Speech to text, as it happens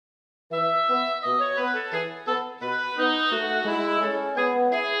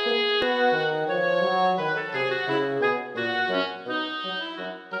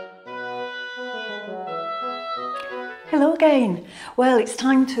again. Well, it's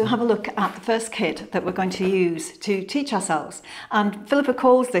time to have a look at the first kit that we're going to use to teach ourselves. And Phillipa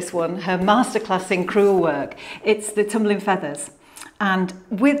calls this one her masterclass in crewel work. It's the Tumbling Feathers. And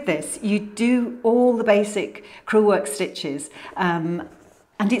with this, you do all the basic crewel work stitches. And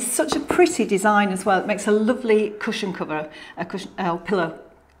it's such a pretty design as well. It makes a lovely cushion cover, a pillow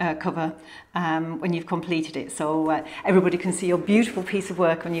cover when you've completed it. So everybody can see your beautiful piece of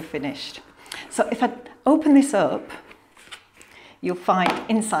work when you've finished. So if I open this up, you'll find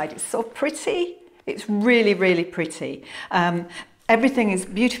inside it's so pretty. It's really, really pretty. Everything is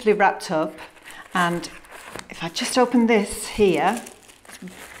beautifully wrapped up. And if I just open this here,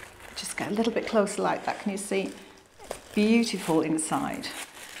 just get a little bit closer like that, can you see? Beautiful inside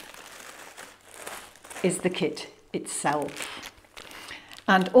is the kit itself.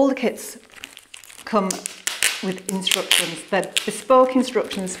 And all the kits come with instructions. They're bespoke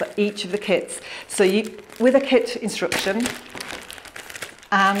instructions for each of the kits. So with a kit instruction,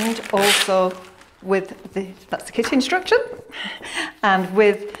 and also with that's the kit instruction, and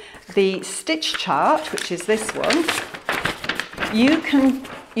with the stitch chart, which is this one, you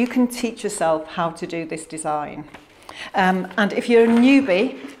can teach yourself how to do this design. And if you're a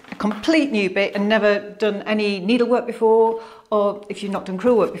newbie, a complete newbie, and never done any needlework before, or if you've not done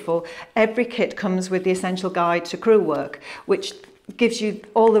crewel work before, every kit comes with the essential guide to crewel work, which gives you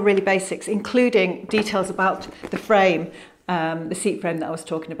all the really basics, including details about the frame, the seat frame that I was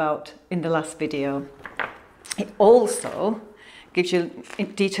talking about in the last video. It also gives you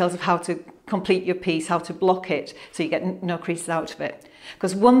details of how to complete your piece, how to block it so you get no creases out of it.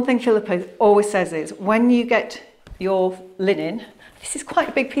 Because one thing Phillipa always says is, when you get your linen, this is quite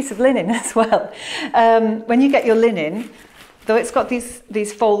a big piece of linen as well, when you get your linen, though it's got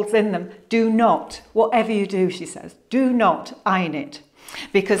these folds in them, do not, whatever you do, she says, do not iron it.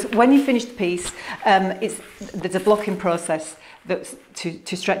 Because when you finish the piece, there's a blocking process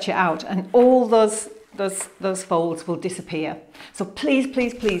to stretch it out, and all those folds will disappear. So please,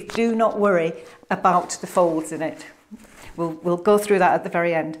 please, please do not worry about the folds in it. We'll go through that at the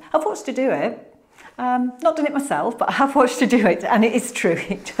very end. I've watched her do it. Not done it myself, but I have watched her do it, and it is true,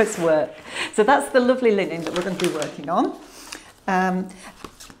 it does work. So that's the lovely linen that we're going to be working on.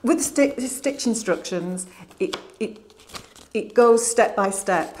 With the stitch instructions, it goes step by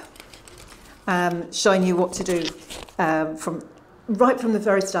step, showing you what to do right from the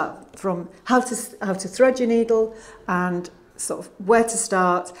very start, from how to thread your needle and sort of where to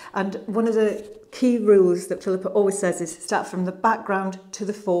start. And one of the key rules that Phillipa always says is start from the background to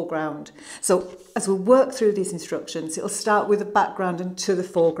the foreground. So as we work through these instructions, it'll start with the background and to the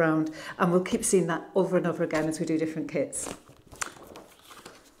foreground, and we'll keep seeing that over and over again as we do different kits.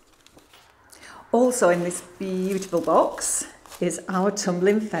 Also in this beautiful box is our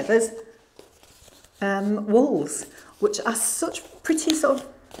Tumbling Feathers wools, which are such pretty sort of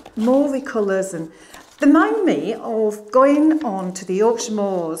mauvey colours, and they remind me of going on to the Yorkshire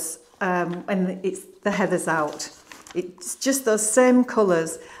moors when it's the heather's out. It's just those same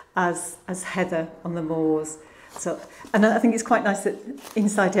colours as heather on the moors. So, and I think it's quite nice that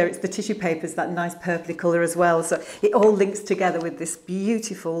inside here it's the tissue paper's that nice purpley colour as well. So it all links together with this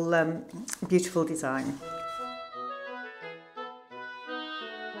beautiful, beautiful design.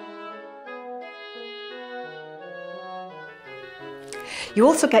 You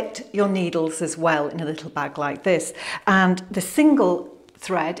also get your needles as well in a little bag like this, and the single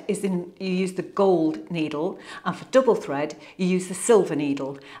thread is you use the gold needle, and for double thread you use the silver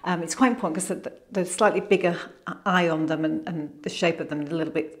needle. It's quite important because they're slightly bigger eye on them, and the shape of them is a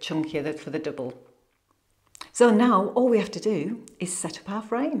little bit chunkier for the double. So now all we have to do is set up our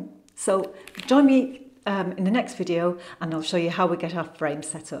frame. So join me in the next video, and I'll show you how we get our frame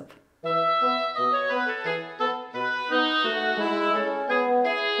set up.